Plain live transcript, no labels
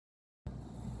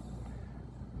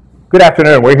Good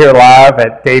afternoon. We're here live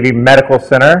at Davie Medical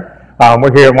Center.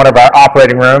 We're here in one of our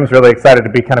operating rooms. Really excited to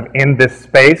be kind of in this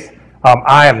space.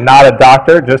 I am not a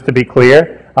doctor, just to be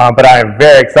clear, but I am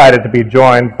very excited to be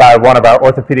joined by one of our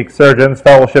orthopedic surgeons,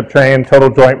 fellowship trained, total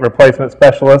joint replacement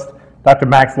specialist, Dr.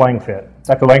 Max Langfitt.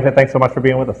 Dr. Langfitt, thanks so much for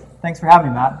being with us. Thanks for having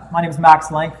me, Matt. My name is Max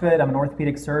Langfitt. I'm an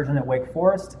orthopedic surgeon at Wake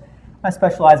Forest. I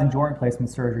specialize in joint replacement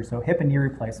surgery, so hip and knee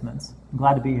replacements. I'm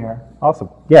glad to be here. Awesome.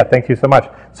 Yeah, thank you so much.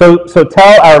 So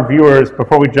tell our viewers,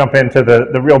 before we jump into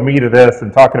the real meat of this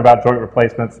and talking about joint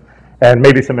replacements and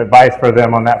maybe some advice for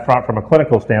them on that front from a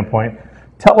clinical standpoint,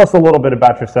 tell us a little bit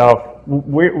about yourself.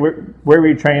 Where were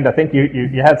you trained? I think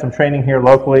you had some training here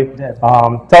locally. I did.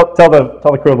 Tell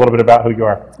the crew a little bit about who you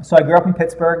are. So I grew up in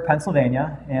Pittsburgh,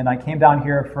 Pennsylvania, and I came down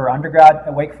here for undergrad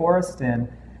at Wake Forest and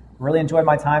really enjoyed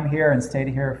my time here and stayed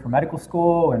here for medical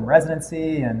school and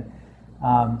residency, and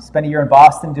spent a year in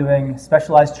Boston doing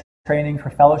specialized training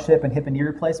for fellowship and hip and knee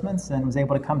replacements, and was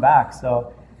able to come back.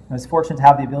 So I was fortunate to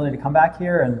have the ability to come back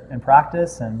here and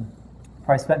practice, and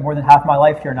probably spent more than half my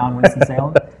life here now in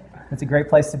Winston-Salem. It's a great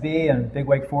place to be, and big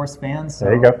Wake Forest fans, so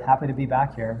there you go. Happy to be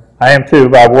back here. I am too.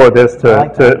 I wore this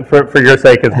for your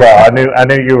sake as well. I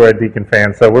knew you were a Deacon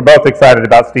fan, so we're both excited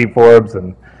about Steve Forbes,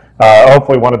 and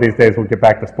hopefully one of these days we'll get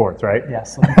back to sports, right?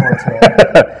 Yes, looking forward to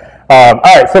it. All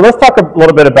right, so let's talk a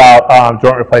little bit about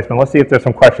joint replacement. Let's see if there's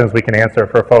some questions we can answer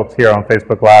for folks here on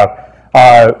Facebook Live.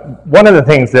 One of the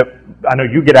things that I know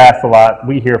you get asked a lot,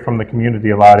 we hear from the community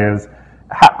a lot, is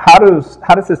how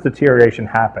does this deterioration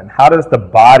happen? How does the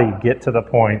body get to the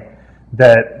point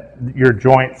that your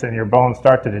joints and your bones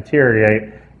start to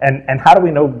deteriorate? And how do we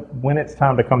know when it's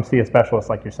time to come see a specialist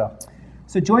like yourself?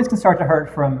 So joints can start to hurt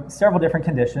from several different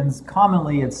conditions.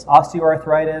 Commonly, it's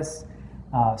osteoarthritis,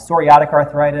 psoriatic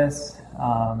arthritis,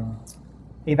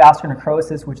 avascular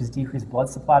necrosis, which is decreased blood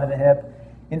supply to the hip,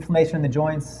 inflammation in the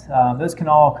joints. Those can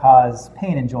all cause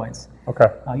pain in joints. Okay.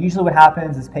 Usually what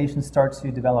happens is patients start to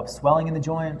develop swelling in the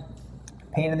joint,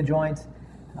 pain in the joint,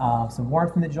 some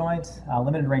warmth in the joint,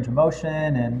 limited range of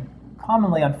motion, and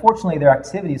commonly, unfortunately, their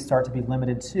activities start to be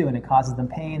limited too, and it causes them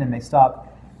pain, and they stop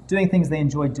doing things they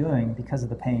enjoy doing because of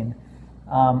the pain.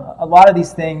 A lot of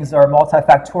these things are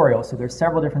multifactorial, so there's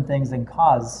several different things that can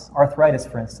cause arthritis,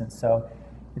 for instance. So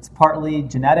it's partly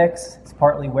genetics, it's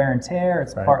partly wear and tear,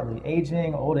 it's partly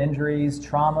aging, old injuries,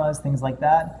 traumas, things like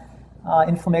that.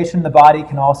 Inflammation in the body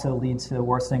can also lead to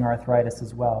worsening arthritis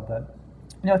as well. But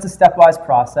it's a stepwise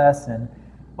process, and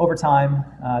over time,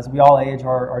 as we all age,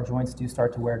 our joints do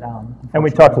start to wear down. And we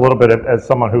talked a little bit as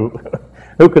someone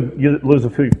who could lose a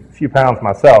few pounds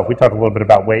myself. We talked a little bit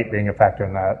about weight being a factor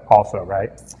in that also,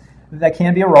 right? That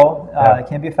can be a role. It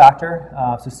can be a factor.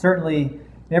 So certainly,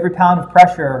 every pound of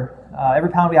pressure, every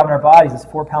pound we have in our bodies is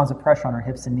 4 pounds of pressure on our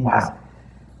hips and knees. Wow.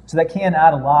 So that can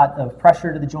add a lot of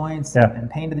pressure to the joints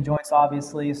and pain to the joints,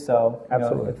 obviously. So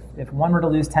absolutely, if one were to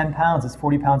lose 10 pounds, it's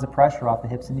 40 pounds of pressure off the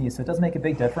hips and knees. So it does make a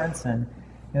big difference, and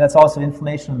that's also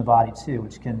inflammation in the body too,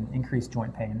 which can increase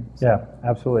joint pain. So. Yeah,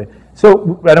 absolutely.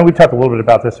 So I know we talked a little bit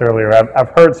about this earlier. I've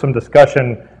heard some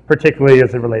discussion, particularly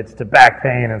as it relates to back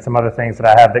pain and some other things that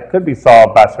I have that could be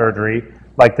solved by surgery,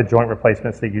 like the joint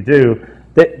replacements that you do,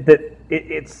 that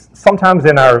it's sometimes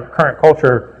in our current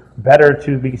culture better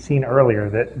to be seen earlier,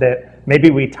 that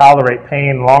maybe we tolerate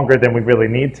pain longer than we really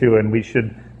need to, and we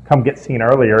should come get seen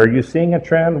earlier. Are you seeing a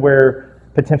trend where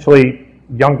potentially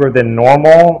younger than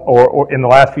normal, or in the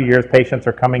last few years, patients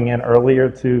are coming in earlier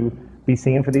to be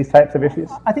seen for these types of issues?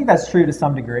 I think that's true to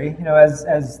some degree.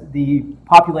 As the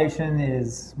population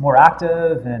is more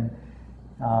active and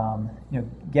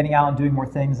getting out and doing more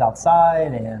things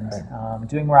outside and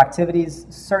doing more activities,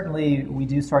 certainly we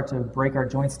do start to break our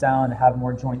joints down and have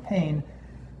more joint pain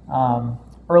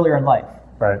earlier in life.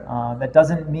 Right. That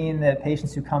doesn't mean that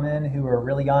patients who come in who are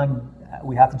really young,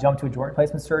 we have to jump to a joint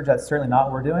replacement surgery. That's certainly not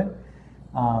what we're doing.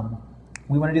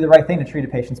 We want to do the right thing to treat a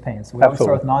patient's pain. So we always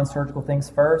start with non-surgical things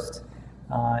first,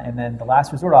 and then the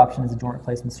last resort option is a joint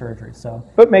replacement surgery. So,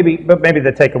 but maybe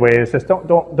the takeaway is just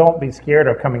don't be scared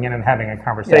of coming in and having a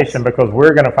conversation, because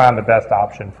we're going to find the best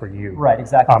option for you. Right,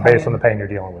 exactly. Based on the pain you're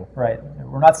dealing with. Right.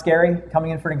 We're not scary.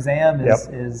 Coming in for an exam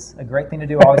is a great thing to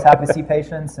do. Always happy to see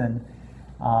patients and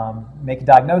make a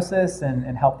diagnosis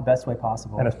and help the best way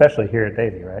possible. And especially here at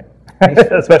Davie, right?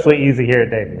 Especially easy here at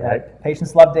Davie, right?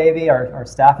 Patients love Davie. Our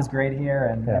staff is great here,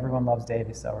 and everyone loves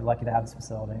Davie, so we're lucky to have this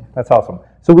facility. That's awesome.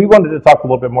 So we wanted to talk a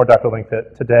little bit more, Dr.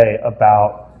 Langfitt, today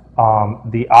about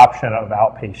the option of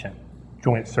outpatient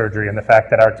joint surgery and the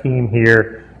fact that our team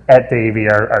here at Davie,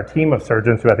 our team of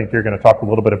surgeons, who I think you're going to talk a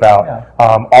little bit about,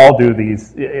 all do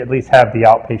these, at least have the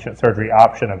outpatient surgery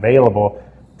option available.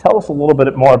 Tell us a little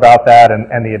bit more about that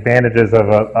and the advantages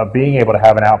of being able to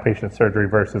have an outpatient surgery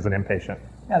versus an inpatient.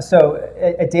 Yeah, so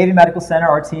at Davie Medical Center,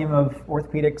 our team of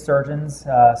orthopedic surgeons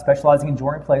specializing in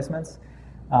joint replacements,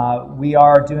 we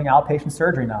are doing outpatient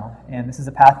surgery now, and this is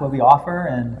a pathway we offer,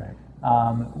 and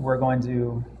we're going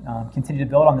to continue to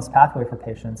build on this pathway for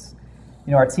patients.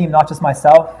 You know, our team, not just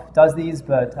myself, does these,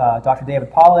 but Dr.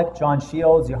 David Pollack, John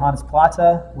Shields, Johannes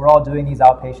Plata, we're all doing these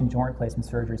outpatient joint replacement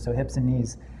surgeries, so hips and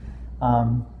knees.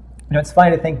 You know, it's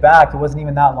funny to think back, it wasn't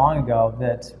even that long ago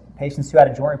that patients who had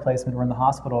a joint replacement were in the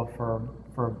hospital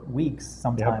for weeks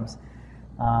sometimes.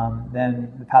 Yep.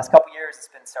 Then the past couple years, it's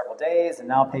been several days, and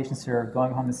now patients are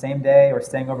going home the same day or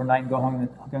staying overnight and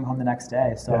going home the next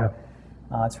day. So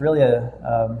it's really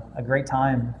a great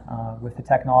time with the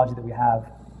technology that we have.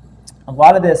 A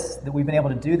lot of this, that we've been able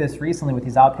to do this recently with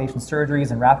these outpatient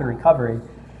surgeries and rapid recovery,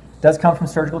 does come from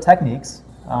surgical techniques,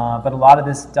 but a lot of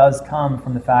this does come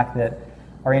from the fact that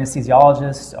our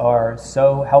anesthesiologists are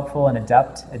so helpful and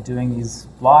adept at doing these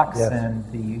blocks and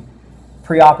the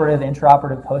preoperative,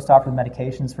 intraoperative, postoperative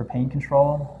medications for pain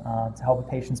control to help a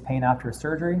patient's pain after a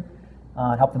surgery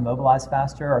and help them mobilize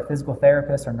faster. Our physical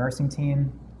therapists, our nursing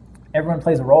team, everyone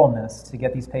plays a role in this to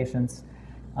get these patients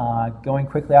going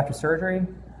quickly after surgery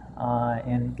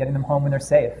and getting them home when they're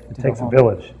safe. It takes a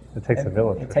village. It takes a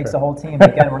village. It takes a whole team.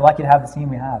 Again, we're lucky to have the team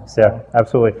we have. So. Yeah,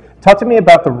 absolutely. Talk to me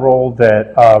about the role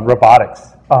that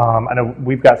robotics. I know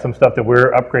we've got some stuff that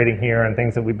we're upgrading here and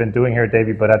things that we've been doing here at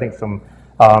Davie, but I think some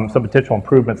potential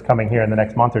improvements coming here in the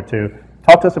next month or two.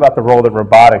 Talk to us about the role that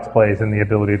robotics plays in the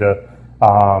ability to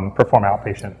perform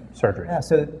outpatient surgery. Yeah,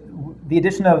 so the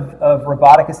addition of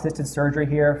robotic-assisted surgery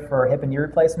here for hip and knee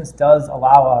replacements does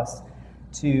allow us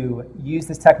to use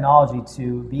this technology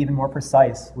to be even more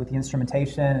precise with the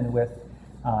instrumentation and with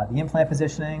the implant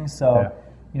positioning. So,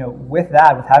 you know, with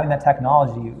having that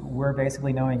technology, we're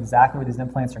basically knowing exactly where these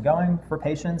implants are going for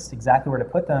patients, exactly where to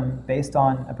put them based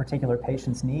on a particular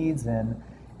patient's needs and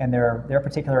their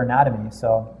particular anatomy.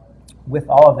 So with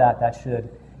all of that, that should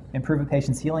improve a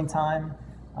patient's healing time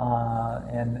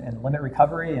and limit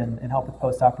recovery and help with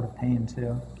postoperative pain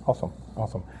too. Awesome.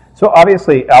 So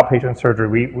obviously outpatient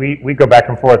surgery, we go back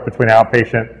and forth between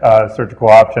outpatient surgical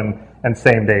option and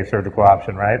same-day surgical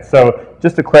option, right? So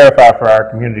just to clarify for our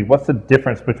community, what's the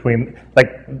difference between,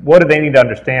 like, what do they need to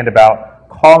understand about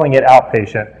calling it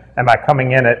outpatient? Am I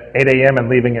coming in at 8 a.m. and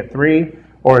leaving at 3?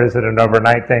 Or is it an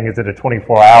overnight thing? Is it a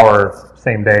 24-hour,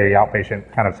 same-day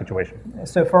outpatient kind of situation?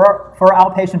 So for our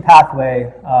outpatient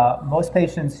pathway, most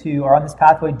patients who are on this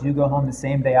pathway do go home the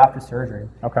same day after surgery.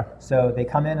 Okay. So they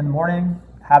come in the morning,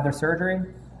 have their surgery.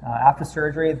 After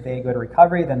surgery, they go to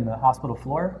recovery, then the hospital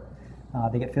floor.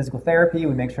 They get physical therapy.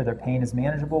 We make sure their pain is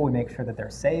manageable. We make sure that they're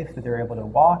safe, that they're able to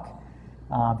walk,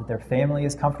 that their family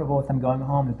is comfortable with them going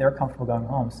home, that they're comfortable going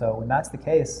home. So when that's the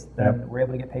case, then we're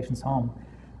able to get patients home.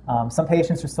 Some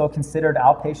patients are still considered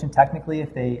outpatient technically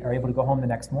if they are able to go home the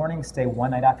next morning, stay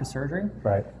one night after surgery.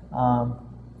 Right.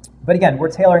 But again, we're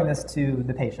tailoring this to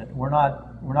the patient. We're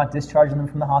not discharging them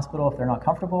from the hospital if they're not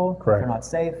comfortable, if they're not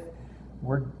safe.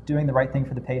 We're doing the right thing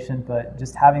for the patient, but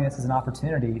just having this as an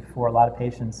opportunity for a lot of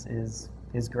patients is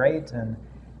great. And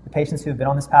the patients who have been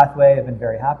on this pathway have been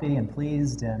very happy and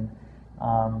pleased, and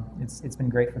it's been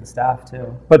great for the staff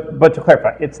too. But to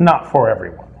clarify, it's not for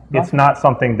everyone. It's not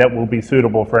something that will be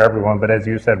suitable for everyone. But as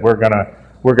you said, we're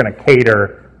gonna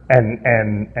cater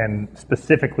and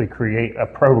specifically create a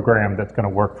program that's going to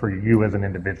work for you as an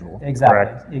individual.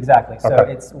 Exactly.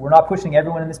 So we're not pushing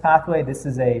everyone in this pathway. This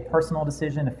is a personal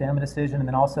decision, a family decision, and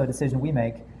then also a decision we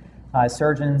make as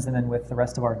surgeons, and then with the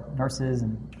rest of our nurses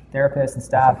and therapists and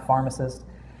staff, pharmacists.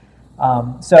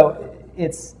 So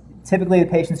it's typically the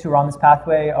patients who are on this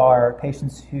pathway are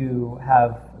patients who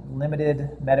have limited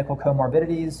medical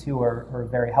comorbidities, who are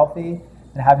very healthy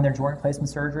and having their joint replacement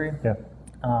surgery.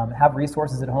 Have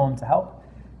resources at home to help.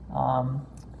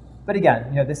 But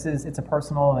again, it's a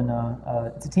personal and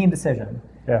it's a team decision.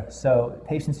 So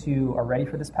patients who are ready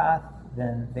for this path,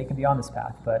 then they can be on this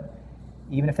path. But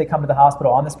even if they come to the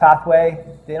hospital on this pathway,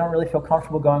 they don't really feel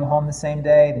comfortable going home the same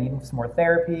day. They need some more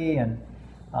therapy, and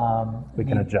we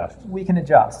can adjust. We can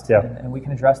adjust, and we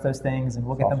can address those things, and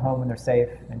we'll get them home when they're safe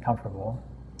and comfortable.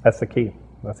 That's the key.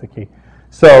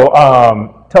 So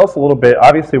tell us a little bit.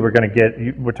 Obviously, we're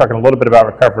talking a little bit about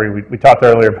recovery. We talked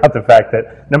earlier about the fact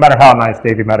that no matter how nice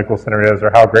Davie Medical Center is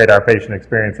or how great our patient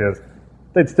experience is,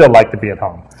 they'd still like to be at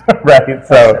home, right?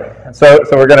 So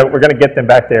we're gonna get them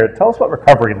back there. Tell us what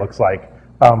recovery looks like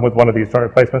with one of these joint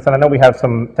replacements. And I know we have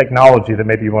some technology that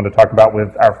maybe you want to talk about with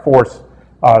our Force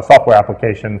software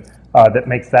application that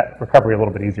makes that recovery a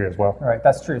little bit easier as well. All right,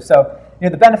 that's true. So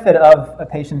the benefit of a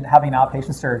patient having an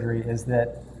outpatient surgery is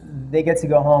that they get to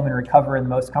go home and recover in the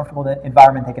most comfortable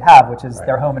environment they could have, which is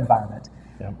their home environment.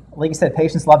 Yeah. Like you said,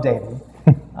 patients love Davey.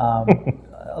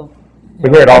 We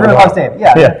hear it all the time. Loves Davey.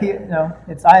 Yeah.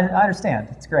 I understand.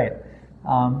 It's great.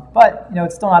 But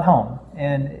it's still not home.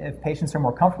 And if patients are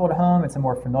more comfortable at home, it's a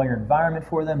more familiar environment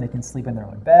for them. They can sleep in their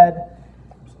own bed.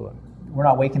 Absolutely. We're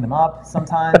not waking them up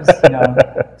sometimes.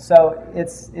 So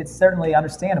it's certainly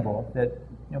understandable that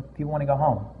people want to go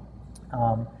home.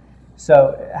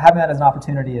 So having that as an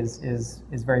opportunity is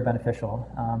very beneficial.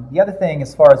 The other thing,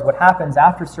 as far as what happens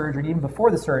after surgery, even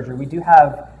before the surgery, we do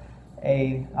have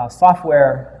a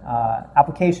software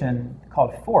application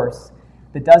called Force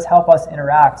that does help us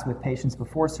interact with patients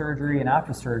before surgery and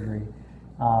after surgery,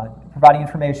 providing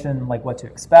information like what to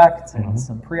expect and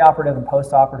some preoperative and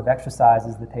postoperative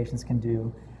exercises that patients can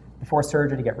do before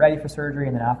surgery to get ready for surgery,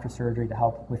 and then after surgery to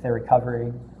help with their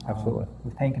recovery. Absolutely.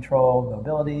 With pain control,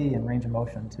 mobility, and range of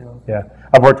motion too. Yeah,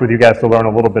 I've worked with you guys to learn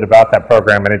a little bit about that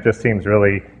program, and it just seems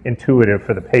really intuitive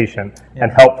for the patient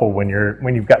and helpful when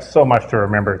you've got so much to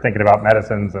remember, thinking about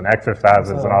medicines and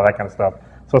exercises and all that kind of stuff.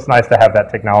 So it's nice to have that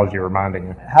technology reminding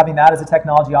you. Having that as a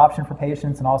technology option for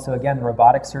patients, and also, again, the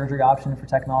robotic surgery option for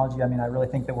technology. I mean, I really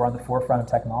think that we're on the forefront of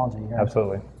technology here.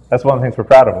 Absolutely. That's one of the things we're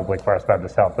proud of with Wake Forest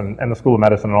Baptist Health and the School of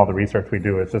Medicine and all the research we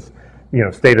do. It's just,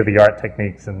 state-of-the-art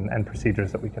techniques and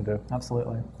procedures that we can do.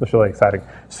 Absolutely. It's really exciting.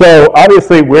 So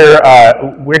obviously we're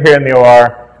here in the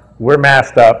OR. We're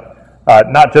masked up,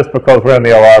 not just because we're in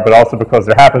the OR, but also because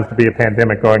there happens to be a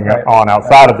pandemic going on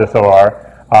outside of this OR.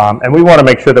 And we want to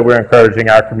make sure that we're encouraging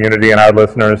our community and our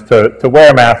listeners to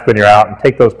wear a mask when you're out and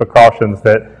take those precautions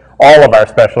that all of our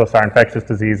specialists, our infectious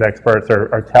disease experts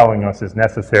are telling us is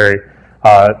necessary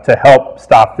to help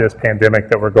stop this pandemic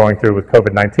that we're going through with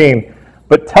COVID-19.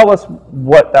 But tell us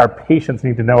what our patients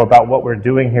need to know about what we're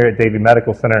doing here at Davie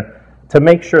Medical Center to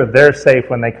make sure they're safe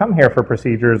when they come here for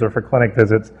procedures or for clinic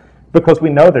visits, because we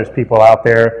know there's people out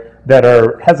there that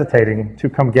are hesitating to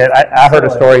come get. I heard a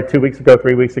story 3 weeks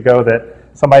ago that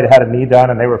somebody had a knee done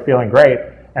and they were feeling great,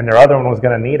 and their other one was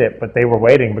going to need it, but they were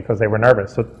waiting because they were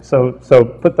nervous. So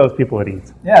put those people at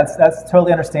ease. Yeah, that's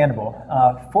totally understandable.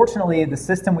 Fortunately, the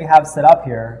system we have set up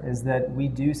here is that we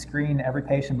do screen every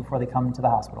patient before they come to the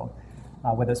hospital,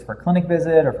 whether it's for a clinic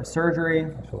visit or for surgery.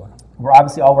 Absolutely. We're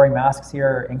obviously all wearing masks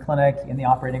here in clinic, in the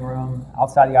operating room,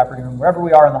 outside the operating room, wherever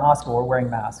we are in the hospital, we're wearing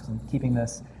masks and keeping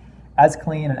this as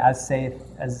clean and as safe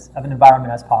as of an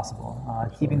environment as possible.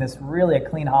 Keeping this really a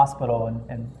clean hospital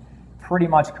and pretty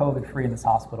much COVID-free in this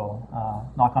hospital,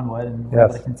 knock on wood, and we're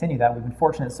able to continue that. We've been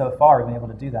fortunate so far, we've been able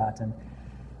to do that. And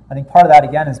I think part of that,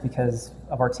 again, is because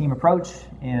of our team approach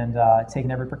and taking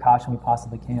every precaution we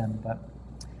possibly can. But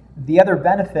the other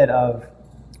benefit of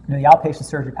the outpatient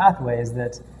surgery pathway is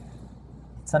that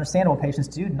it's understandable patients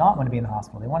do not want to be in the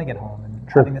hospital. They want to get home, and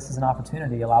having this as an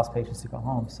opportunity allows patients to go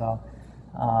home. So,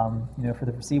 for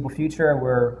the foreseeable future,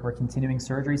 we're continuing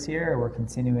surgeries here, we're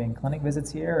continuing clinic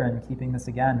visits here, and keeping this,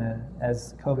 again,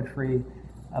 as COVID-free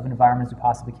of an environment as we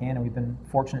possibly can, and we've been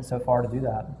fortunate so far to do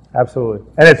that. Absolutely.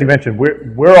 And as you mentioned,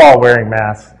 we're all wearing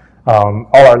masks. All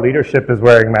our leadership is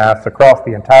wearing masks across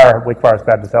the entire Wake Forest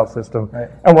Baptist Health System,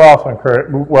 and we're also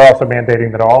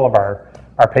mandating that all of our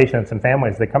patients and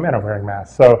families that come in are wearing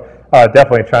masks. So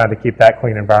definitely trying to keep that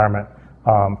clean environment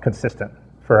consistent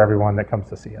for everyone that comes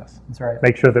to see us. That's right.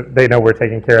 Make sure that they know we're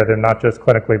taking care of them, not just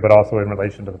clinically, but also in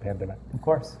relation to the pandemic. Of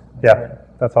course.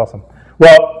 That's awesome.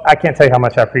 Well, I can't tell you how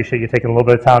much I appreciate you taking a little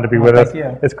bit of time to be with us. Thank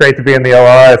you. It's great to be in the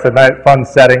OR. It's a nice, fun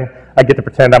setting. I get to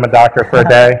pretend I'm a doctor for a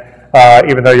day.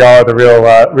 Even though y'all are the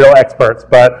real experts.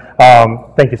 But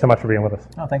thank you so much for being with us.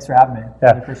 Oh, thanks for having me. I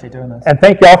really appreciate doing this. And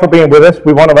thank y'all for being with us.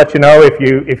 We want to let you know if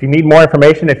you need more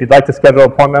information, if you'd like to schedule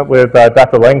an appointment with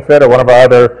Dr. Langfitt or one of our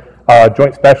other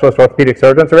joint specialists, orthopedic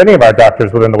surgeons, or any of our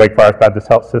doctors within the Wake Forest Baptist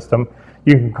Health System,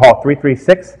 you can call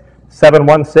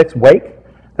 336-716-WAKE.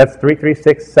 That's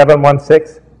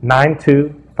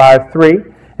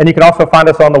 336-716-9253. And you can also find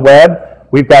us on the web.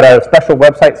 We've got a special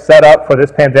website set up for this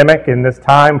pandemic in this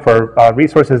time for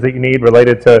resources that you need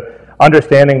related to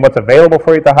understanding what's available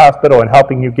for you at the hospital and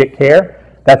helping you get care.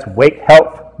 That's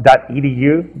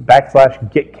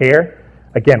wakehealth.edu/getcare.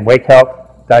 Again,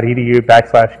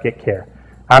 wakehealth.edu/getcare.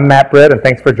 I'm Matt Britt, and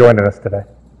thanks for joining us today.